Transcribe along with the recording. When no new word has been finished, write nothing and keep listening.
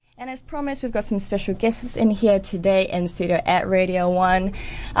And as promised, we've got some special guests in here today in studio at Radio 1.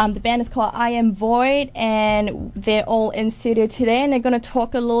 The band is called I Am Void, and they're all in studio today, and they're going to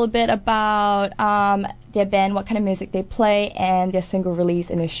talk a little bit about their band, what kind of music they play, and their single release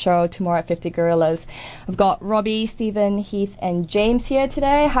in a show tomorrow at 50 Gorillas. I've got Robbie, Stephen, Heath, and James here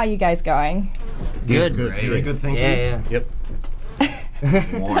today. How are you guys going? Good. Really good, thank you. Yeah. Yep.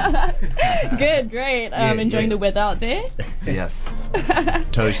 Good, great. Enjoying the weather out there? Yes.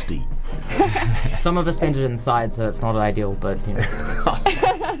 Toasty. Some of us spend it inside, so it's not ideal, but you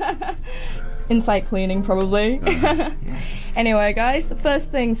know. Inside cleaning, probably. Yes. Anyway, guys, the first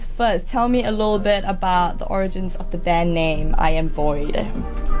things first. Tell me a little bit about the origins of the band name, I Am Void.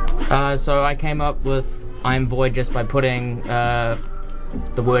 So I came up with I Am Void just by putting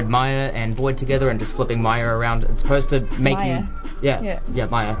the word Maya and Void together and just flipping Maya around. It's supposed to make Maya. you... Yeah,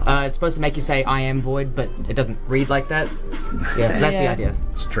 Maya. It's supposed to make you say I am Void, but it doesn't read like that. Yeah, so that's the idea.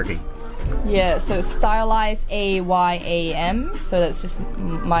 It's tricky. Yeah, so stylized AYAM, so that's just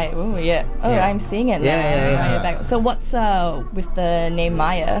Maya. Oh, yeah. Oh, Yeah. I'm seeing it now. Yeah. Maya back. So what's with the name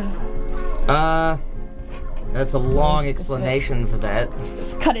Maya? That's a long Specific. explanation for that.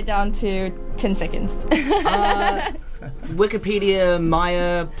 Just cut it down to 10 seconds. Wikipedia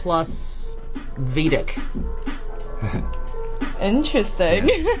Maya plus Vedic. Interesting.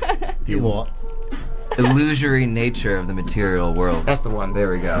 You what? Illusory nature of the material world. That's the one.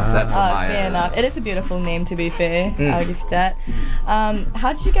 There we go. That's what Maya Fair is. enough. It is a beautiful name, to be fair. I'll give you that.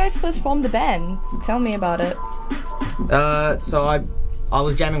 How did you guys first form the band? Tell me about it. So I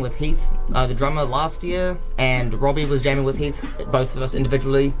was jamming with Heath, the drummer, last year, and Robbie was jamming with Heath, both of us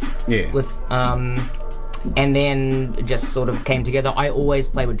individually. Yeah. With and then it just sort of came together. I always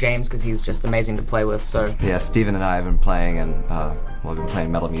play with James because he's just amazing to play with. So Yeah, Steven and I have been playing we've been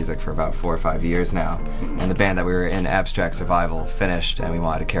playing metal music for about 4 or 5 years now. And the band that we were in, Abstract Survival, finished, and we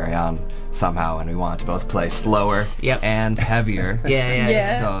wanted to carry on somehow, and we wanted to both play slower and heavier.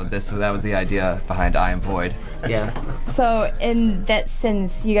 Yeah. So that was the idea behind I Am Void. Yeah. So in that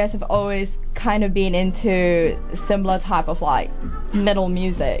sense, you guys have always kind of been into similar type of like metal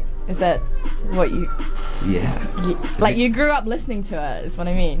music. Is that what you you grew up listening to it? Is what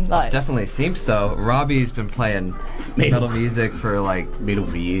I mean. Like Definitely seems so. Robbie's been playing metal music for Metal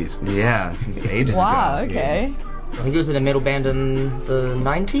for years. since ages wow. ago. Okay. I think he was in a metal band in the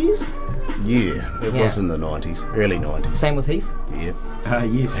 90s. Yeah, it was in the 90s, early 90s. Same with Heath. Yep.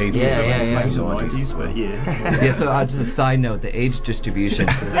 Yes. He's Yeah. late 90s, 90s, but Yeah, so just a side note, the age distribution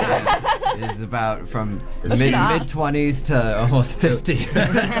for this band is about from It's mid-20s to almost 50.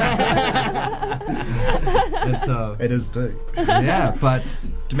 And so, it is too. yeah, but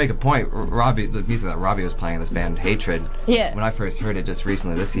to make a point, Robbie, the music that Robbie was playing in this band, Hatred, Yeah. when I first heard it just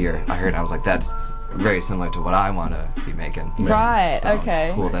recently this year, I was like, that's very similar to what I want to be making. Right. So Okay.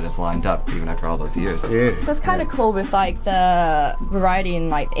 It's cool that it's lined up even after all those years. Yeah. So it's kind of cool with like the variety in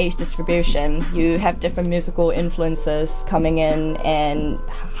like age distribution. You have different musical influences coming in, and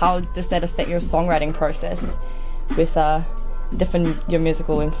how does that affect your songwriting process with your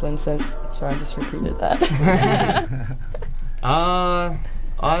musical influences? Sorry, I just repeated that.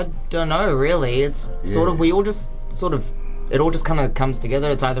 I don't know really. It's sort of it all just kind of comes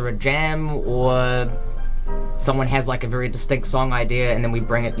together. It's either a jam or someone has like a very distinct song idea, and then we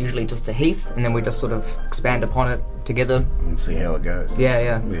bring it usually just to Heath, and then we just sort of expand upon it together. And see how it goes.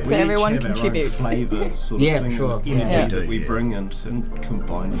 Yeah. So everyone contributes. Flavour, sort of Yeah, thing, sure. Energy Yeah. that we Yeah. bring and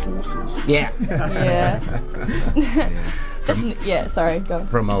combine forces. Yeah. Yeah. Definitely. Yeah. Sorry. Go.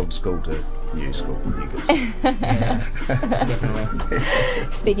 From old school to new school, you could say. Definitely.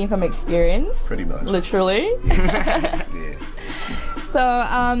 Speaking from experience. Pretty much. Literally. Yeah.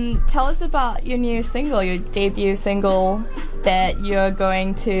 So, tell us about your new single, your debut single that you're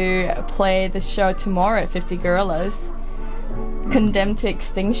going to play the show tomorrow at 50 Gorillas, Condemned to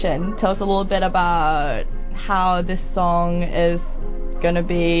Extinction. Tell us a little bit about how this song is going to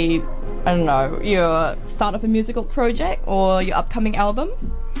be, I don't know, your start of a musical project or your upcoming album?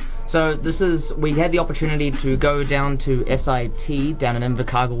 So we had the opportunity to go down to SIT down in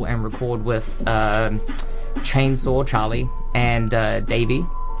Invercargill and record with Chainsaw Charlie and Davey,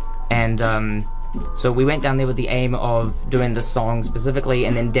 and so we went down there with the aim of doing this song specifically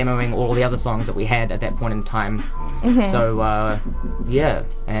and then demoing all the other songs that we had at that point in time. So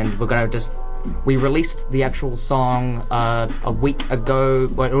and we're gonna we released the actual song a week ago.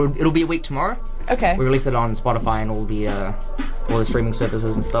 Well, it'll be a week tomorrow. Okay. We released it on Spotify and all the streaming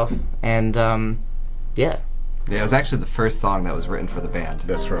services and stuff, and Yeah, it was actually the first song that was written for the band.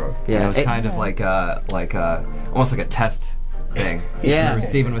 That's right. And it was kind of like almost like a test thing. Yeah. Where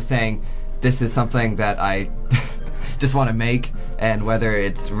Stephen was saying, this is something that I just want to make, and whether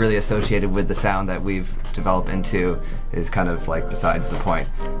it's really associated with the sound that we've developed into is kind of like besides the point.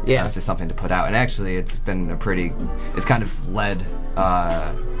 Yeah. It's just something to put out, and actually it's kind of led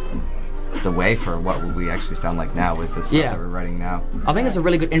the way for what we actually sound like now with the stuff that we're writing now. I think it's a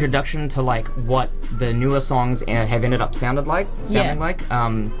really good introduction to like what the newer songs have ended up sounding like,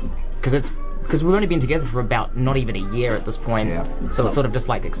 because we've only been together for about not even a year at this point, so it's sort of just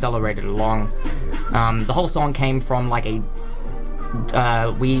like accelerated along. The whole song came from like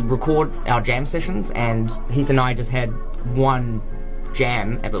we record our jam sessions, and Heath and I just had one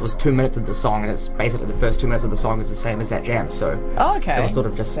jam, and it was 2 minutes of the song, and it's basically the first 2 minutes of the song is the same as that jam, so it was sort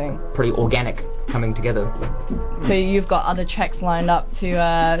of just pretty organic coming together. So you've got other tracks lined up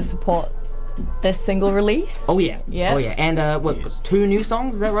to support this single release? Oh yeah, and what, 2 new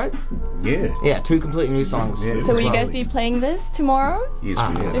songs, is that right? Yeah. 2 completely new songs. Yeah, So will you guys be playing this tomorrow? Yes,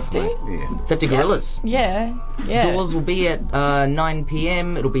 we will. 50? Yeah. 50 Gorillas. Yeah. Doors will be at 9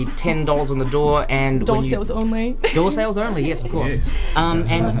 p.m. It'll be $10 on the door, and Door sales only. Door sales only, yes, of course. Yes.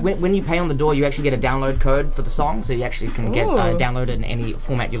 And when you pay on the door, you actually get a download code for the song, so you actually can get downloaded in any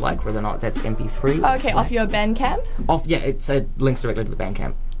format you like, whether or not that's MP3. Okay, off your Bandcamp? It links directly to the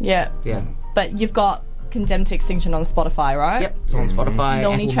Bandcamp. Yeah. Yeah. But you've got Condemned to Extinction on Spotify, right? Yep, it's on Spotify. The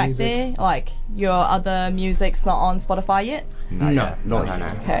only Apple track Music. there? Like, your other music's not on Spotify yet? No.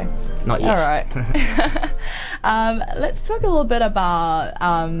 Okay. Not yet. All right. Let's talk a little bit about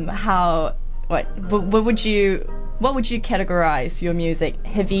how. What would you categorize your music?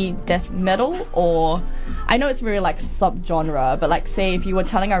 Heavy death metal, or I know it's very like subgenre, but like say if you were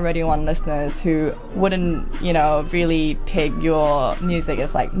telling our Radio 1 listeners who wouldn't really pick your music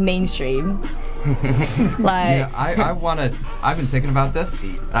as like mainstream, like I've been thinking about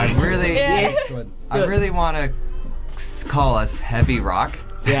this. I really want to call us heavy rock.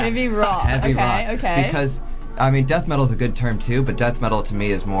 Yeah. heavy rock. Heavy rock. Okay. Because I mean, death metal is a good term too, but death metal to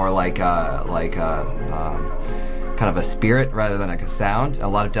me is more like a kind of a spirit rather than like a sound. A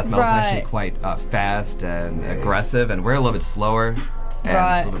lot of death metal is actually quite fast and aggressive, and we're a little bit slower and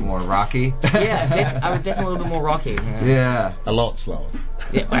a little bit more rocky. I would definitely a little bit more rocky. Yeah. A lot slower.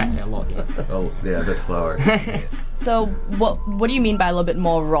 Yeah, a lot. Yeah. Oh, yeah, a bit slower. So what do you mean by a little bit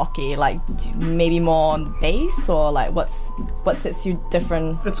more rocky? Like maybe more on the bass, or like what sets you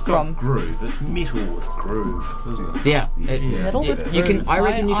different It's got from groove. It's metal with groove, isn't it? Yeah. metal with You can. groove? I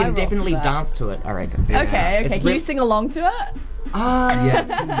reckon you I can rock definitely that. dance to it. I reckon. Okay. It's Can you sing along to it?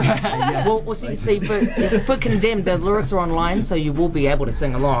 Yes. Well, see, for Condemned, the lyrics are online, so you will be able to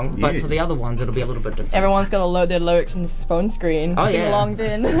sing along. But Yes. for the other ones, it'll be a little bit different. Everyone's got to load their lyrics on his phone screen. Oh, Sing yeah. along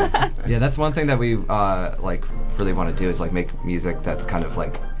then. Yeah, that's one thing that we like really want to do is like make music that's kind of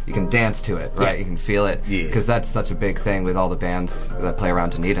like you can dance to it, right? Yeah. You can feel it, Yeah. because that's such a big thing with all the bands that play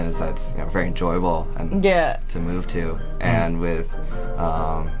around Dunedin is that it's very enjoyable and Yeah. to move to, and with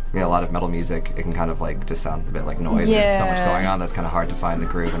a lot of metal music, it can kind of like just sound a bit like noise. There's so much Yeah. going on that's kind of hard to find the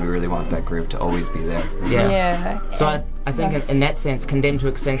groove, and we really want that groove to always be there. Yeah. So I think Yeah. in that sense, Condemned to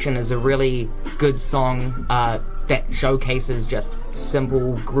Extinction is a really good song that showcases just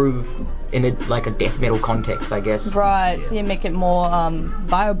simple groove in like a death metal context, I guess. Right. So you make it more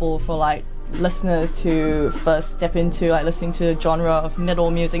viable for like listeners to first step into like listening to the genre of metal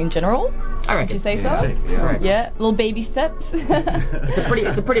music in general. I reckon. Would you say Yeah. so? Yeah. Yeah. Little baby steps. It's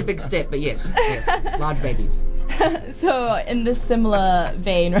a pretty big step, but yes, large babies. So in this similar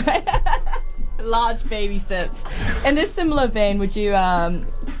vein, right? Large baby steps. In this similar vein, would you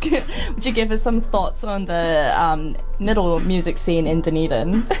give us some thoughts on the metal music scene in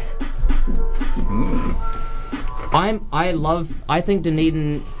Dunedin? I think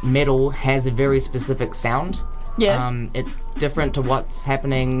Dunedin metal has a very specific sound. Yeah. It's different to what's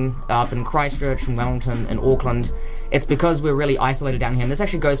happening up in Christchurch and Wellington and Auckland. It's because we're really isolated down here, and this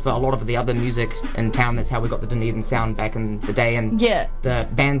actually goes for a lot of the other music in town. That's how we got the Dunedin sound back in the day. And Yeah. the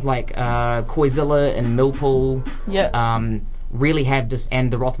bands like Koizilla and Millpool Yeah. really have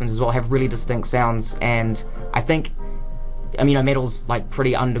and the Rothmans as well have really distinct sounds. And I think, metal's like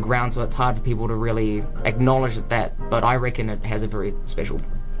pretty underground, so it's hard for people to really acknowledge that. But I reckon it has a very special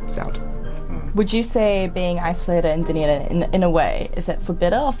sound. Would you say being isolated in Dunedin, in a way, is it for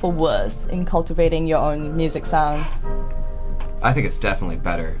better or for worse in cultivating your own music sound? I think it's definitely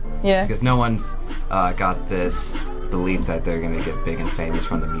better. Yeah. Because no one's got this belief that they're going to get big and famous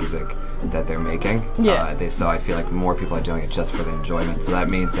from the music that they're making. Yeah. So I feel like more people are doing it just for the enjoyment. So that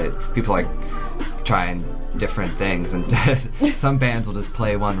means that people are trying different things, and some bands will just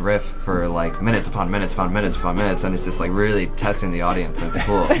play one riff for like minutes upon minutes upon minutes upon minutes, and it's just like really testing the audience, and it's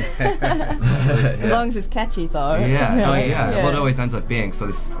cool. As long as it's catchy, though. Yeah, Oh, yeah. Well, it always ends up being. So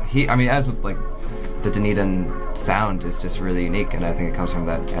as with like the Dunedin sound is just really unique, and I think it comes from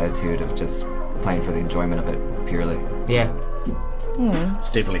that attitude of just playing for the enjoyment of it purely. Yeah. It's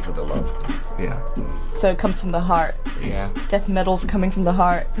definitely for the love. Yeah. So it comes from the heart. Yeah. Death metal coming from the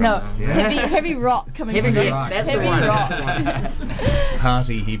heart. No, Yeah. heavy rock coming from the heart. That's Heavy the one. rock. That's the one.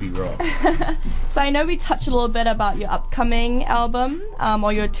 Hearty, heavy rock. So I know we touched a little bit about your upcoming album,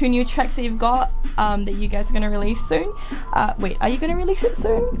 or your 2 new tracks that you've got that you guys are going to release soon. Wait, are you going to release it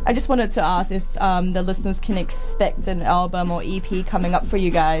soon? I just wanted to ask if the listeners can expect an album or EP coming up for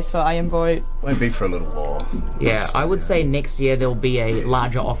you guys for I Am Void. Won't be for a little while. Yeah, I would say next year there'll be a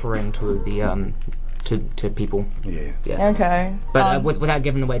larger offering to the to people. Yeah. Yeah. Okay. But without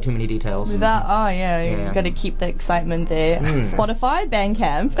giving away too many details. you Yeah. got to keep the excitement there. Spotify,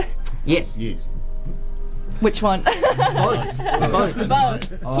 Bandcamp. Yes. Yes. Which one? Both. Both. Both.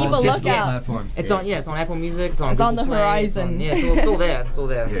 Keep a just lookout. Platforms. It's on. Yeah, it's on Apple Music. It's on. It's Google on the Play, horizon. It's all there. It's all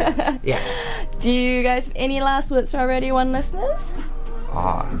there. Yeah. Yeah. Do you guys have any last words for our Radio 1 listeners?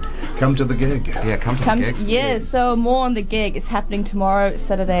 Come to the gig. Yeah, come to the gig. Yeah, so more on the gig. It's happening tomorrow,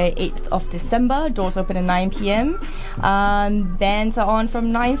 Saturday, 8th of December. Doors open at 9 p.m. Bands are on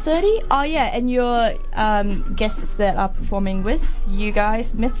from 9:30. Oh yeah, and your guests that are performing with you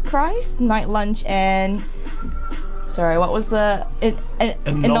guys, Myth Christ, Night Lunch, and sorry, what was the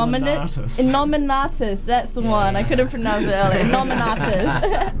Innominatus. Innominatus, that's the one. I couldn't pronounce it earlier.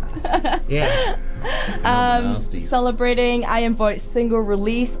 Innominatus. Yeah. Celebrating I Am Void's single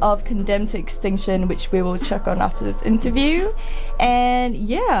release of Condemned to Extinction, which we will check on after this interview. And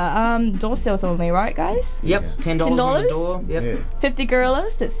yeah, door sales only, right guys? Yep. $10 on the $10? door. Yep. Yeah. 50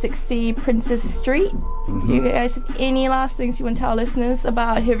 Gorillas, that's 60 Princess Street. Do you guys have any last things you want to tell listeners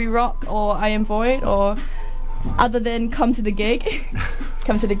about Heavy Rock or I Am Void, or other than come to the gig?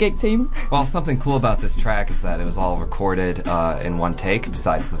 Come to the gig, team. Well, something cool about this track is that it was all recorded in one take,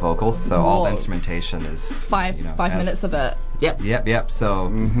 besides the vocals. So all the Whoa. instrumentation is Five minutes of it. Yep. Yep. So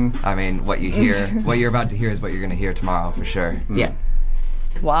I mean, what you hear, what you're about to hear, is what you're going to hear tomorrow for sure. Yeah.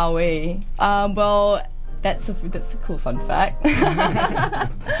 Wowee. Well, that's a cool fun fact.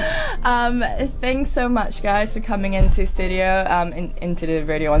 Thanks so much, guys, for coming into studio, into the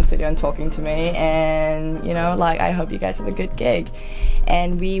Radio 1 studio and talking to me. And I hope you guys have a good gig.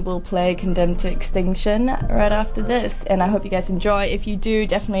 And we will play Condemned to Extinction right after this. And I hope you guys enjoy. If you do,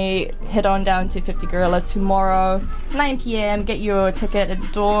 definitely head on down to 50 Gorillas tomorrow, 9 p.m. Get your ticket at the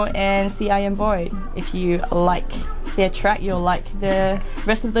door and see I Am Void. If you like their track, you'll like the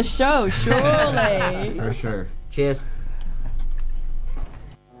rest of the show, surely. For sure. Cheers.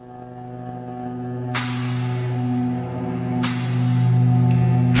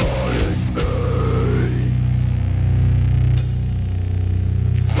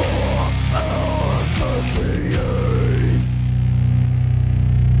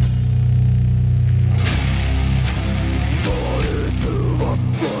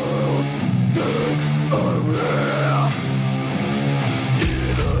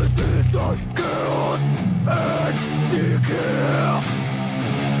 Chaos and decay.